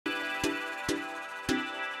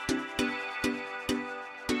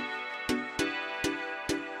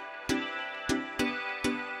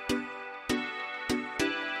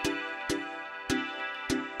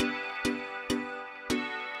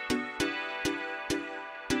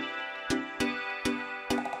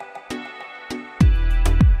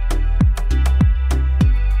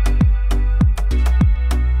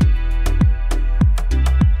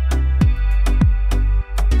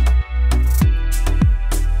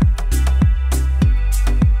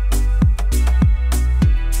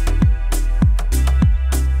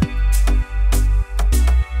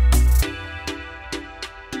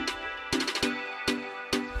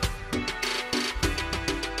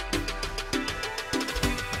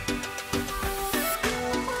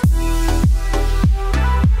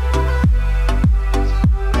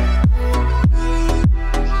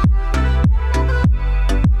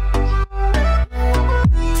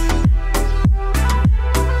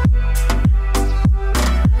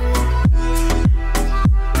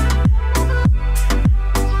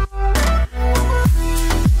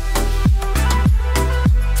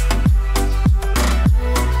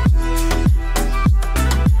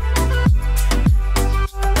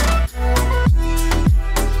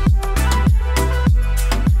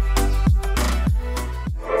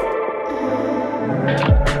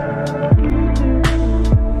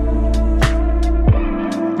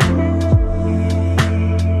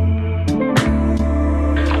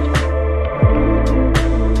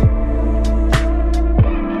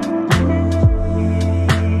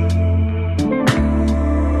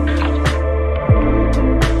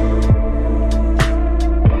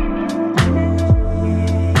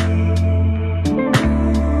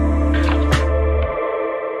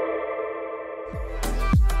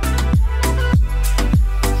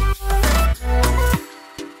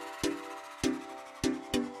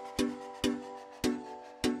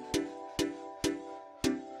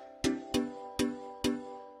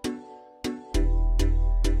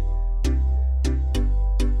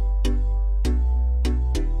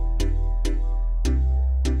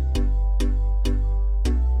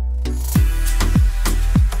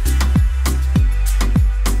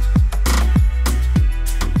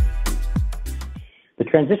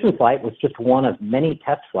transition flight was just one of many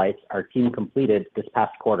test flights our team completed this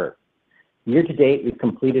past quarter. Year to date, we've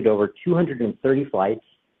completed over 230 flights,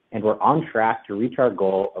 and we're on track to reach our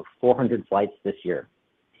goal of 400 flights this year.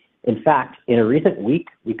 In fact, in a recent week,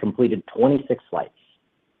 we completed 26 flights.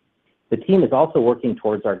 The team is also working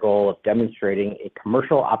towards our goal of demonstrating a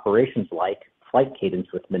commercial operations-like flight cadence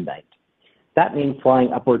with Midnight. That means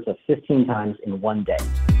flying upwards of 15 times in one day.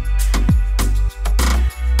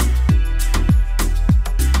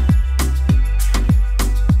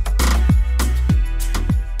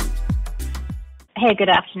 Hey, good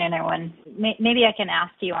afternoon, everyone. Maybe I can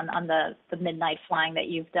ask you on the Midnight flying that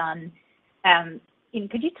you've done.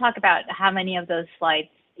 Could you talk about how many of those flights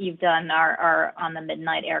you've done are on the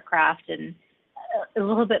Midnight aircraft, and a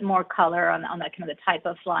little bit more color on that kind of the type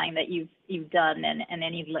of flying that you've done, and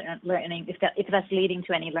any learning, if that's leading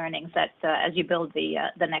to any learnings that as you build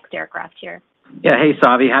the next aircraft here? Yeah, hey,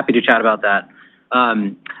 Savi, happy to chat about that.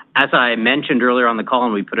 As I mentioned earlier on the call,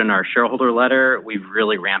 and we put in our shareholder letter, we've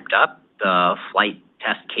really ramped up the flight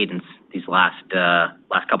test cadence these last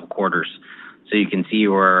couple quarters. So you can see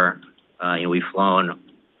we've flown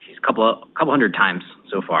a couple hundred times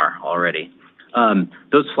so far already.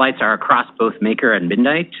 Those flights are across both Maker and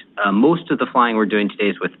Midnight. Most of the flying we're doing today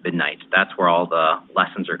is with Midnight. That's where all the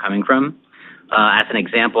lessons are coming from. As an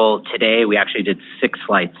example, today we actually did 6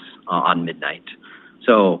 flights on Midnight.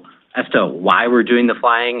 So as to why we're doing the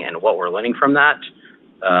flying and what we're learning from that,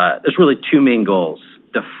 there's really 2 main goals.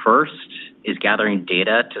 The first is gathering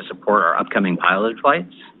data to support our upcoming piloted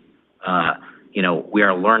flights. We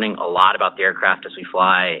are learning a lot about the aircraft as we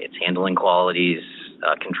fly, its handling qualities,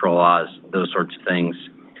 control laws, those sorts of things.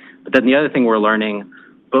 But then the other thing we're learning,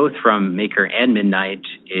 both from Maker and Midnight,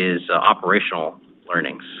 is operational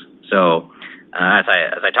learnings. So as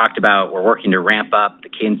I talked about, we're working to ramp up the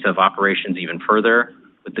cadence of operations even further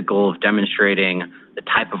with the goal of demonstrating the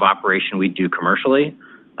type of operation we do commercially,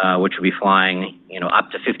 which will be flying, up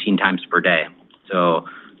to 15 times per day. So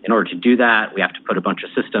in order to do that, we have to put a bunch of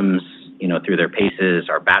systems, through their paces,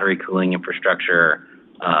 our battery cooling infrastructure,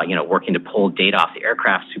 working to pull data off the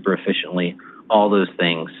aircraft super efficiently, all those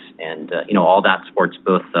things. And, all that supports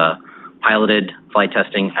both the piloted flight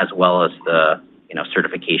testing as well as the,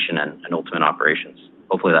 certification and ultimate operations.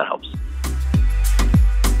 Hopefully that helps.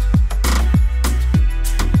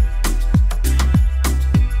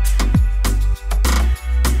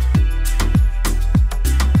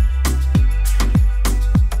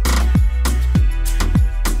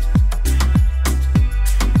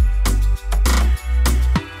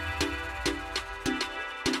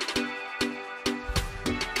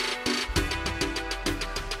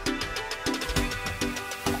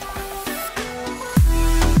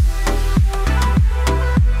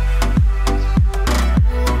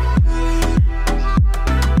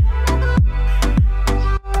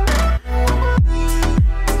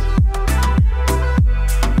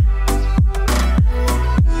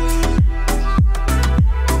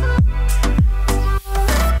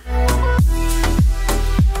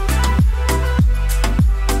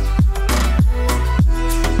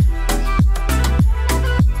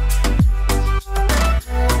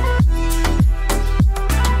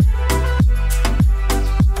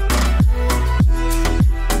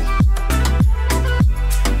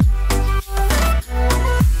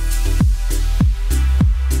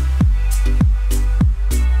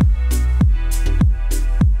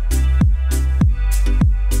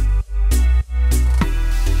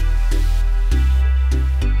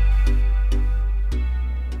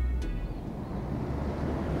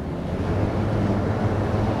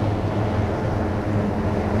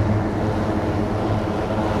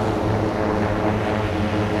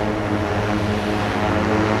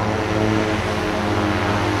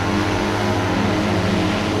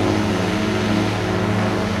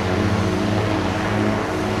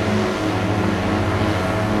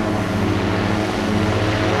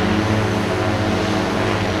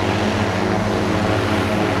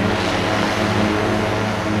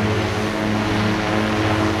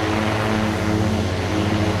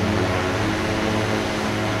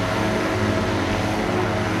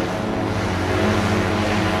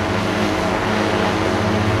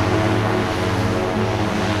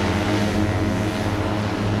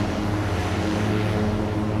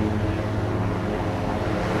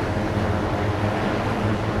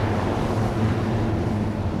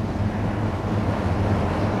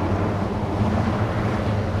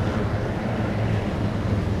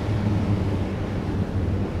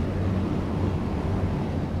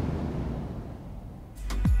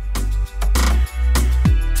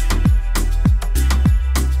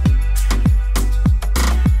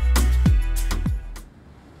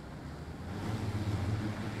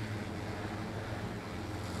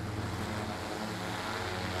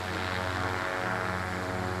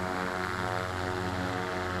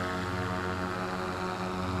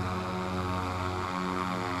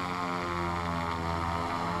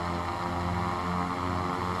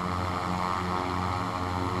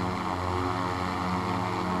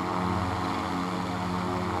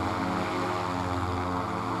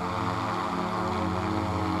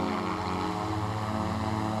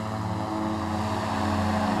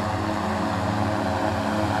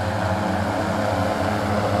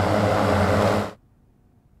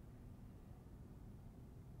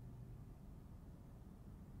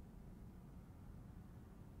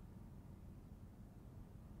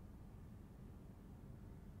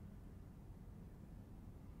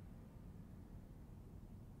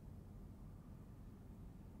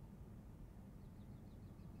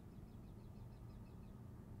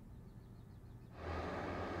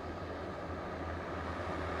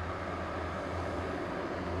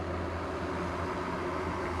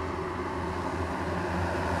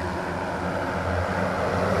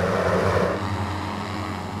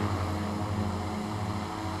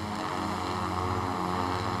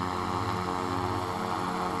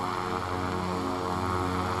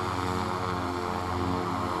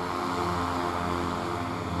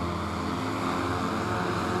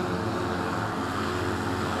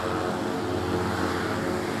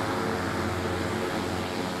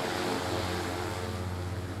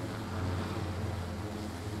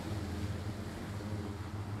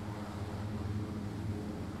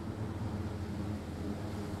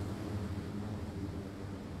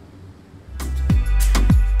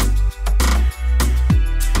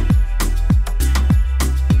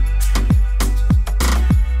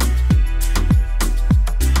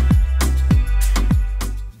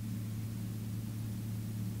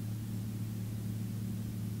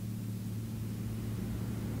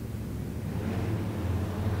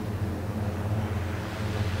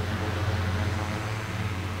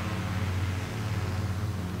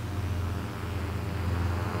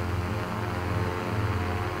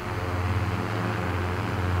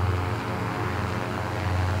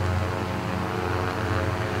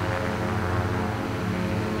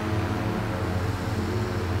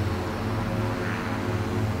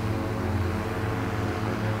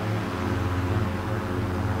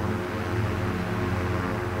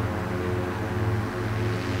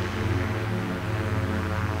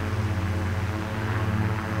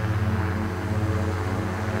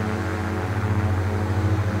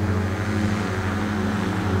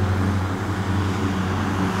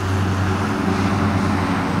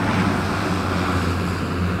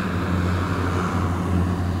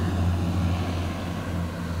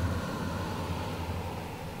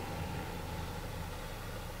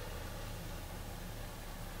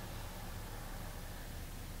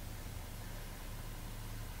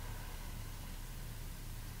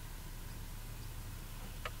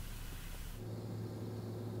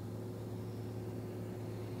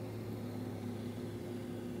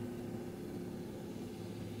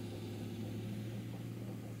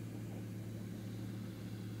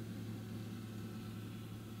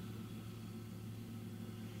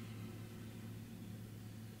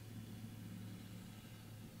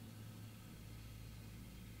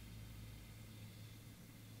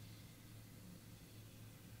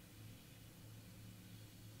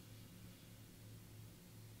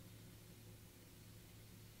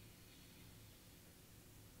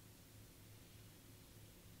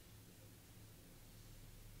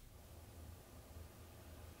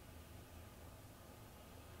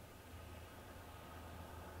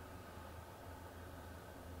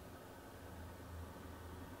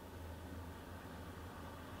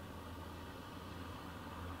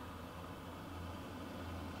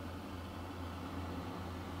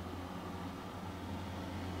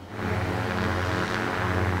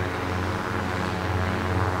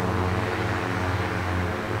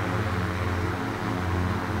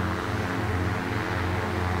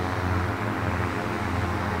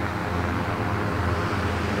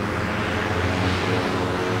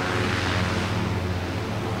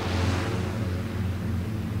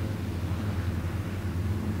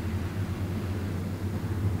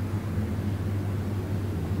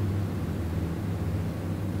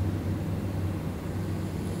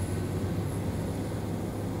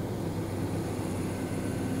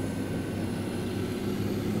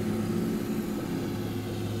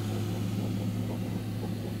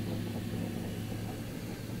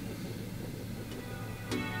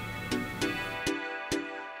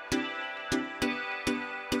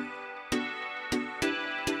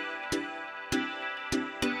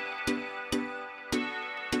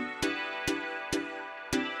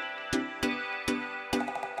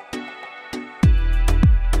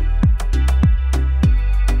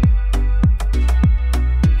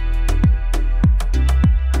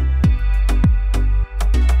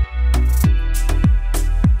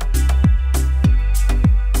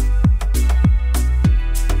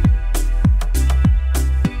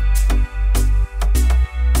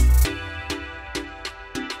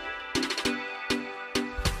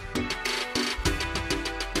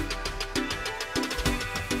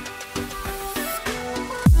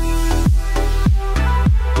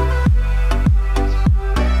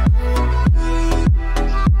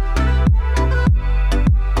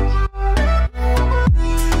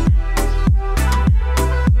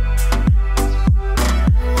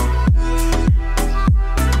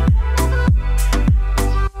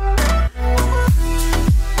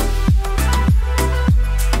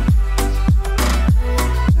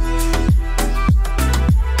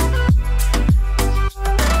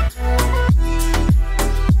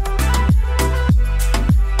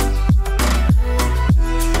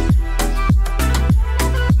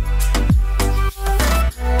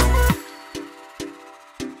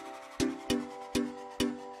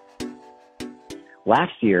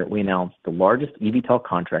 Last year, we announced the largest EVTOL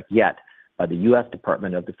contract yet by the U.S.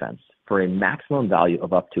 Department of Defense for a maximum value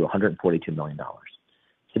of up to $142 million.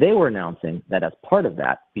 Today, we're announcing that as part of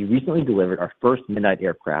that, we recently delivered our first Midnight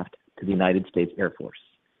aircraft to the United States Air Force.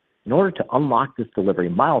 In order to unlock this delivery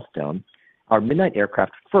milestone, our Midnight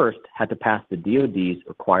aircraft first had to pass the DoD's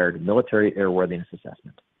required military airworthiness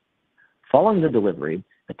assessment. Following the delivery,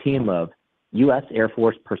 a team of U.S. Air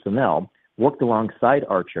Force personnel worked alongside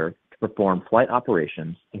Archer to perform flight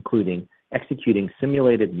operations, including executing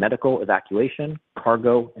simulated medical evacuation,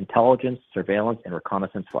 cargo, intelligence, surveillance, and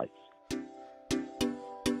reconnaissance flights.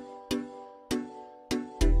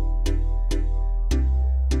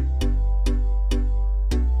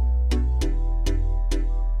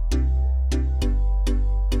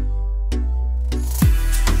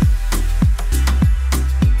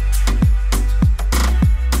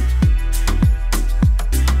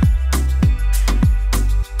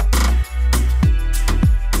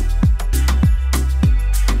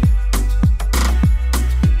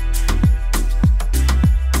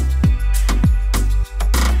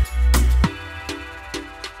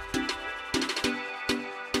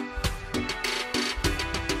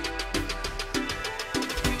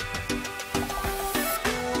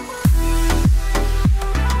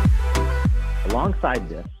 Alongside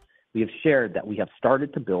this, we have shared that we have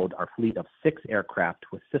started to build our fleet of 6 aircraft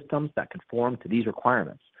with systems that conform to these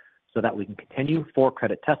requirements so that we can continue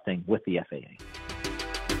for-credit testing with the FAA.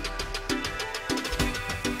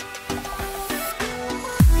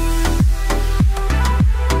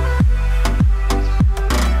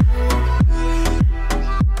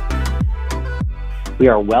 We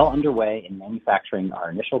are well underway in manufacturing our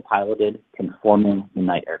initial piloted conforming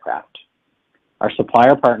Midnight aircraft. Our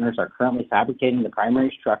supplier partners are currently fabricating the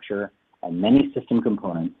primary structure and many system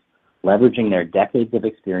components, leveraging their decades of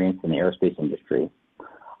experience in the aerospace industry.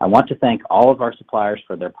 I want to thank all of our suppliers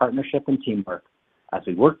for their partnership and teamwork as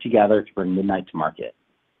we work together to bring Midnight to market.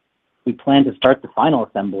 We plan to start the final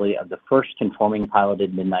assembly of the first conforming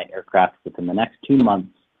piloted Midnight aircraft within the next 2 months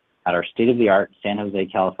at our state-of-the-art San Jose,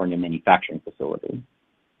 California manufacturing facility.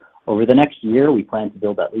 Over the next year, we plan to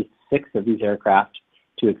build at least 6 of these aircraft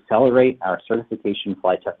to accelerate our certification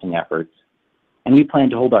flight testing efforts, and we plan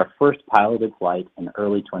to hold our first piloted flight in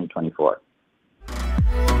early 2024.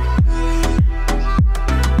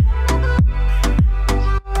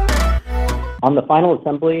 On the final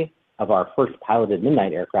assembly of our first piloted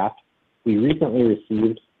Midnight aircraft, we recently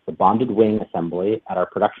received the bonded wing assembly at our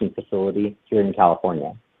production facility here in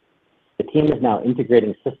California. The team is now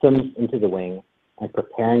integrating systems into the wing and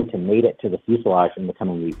preparing to mate it to the fuselage in the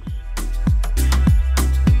coming weeks.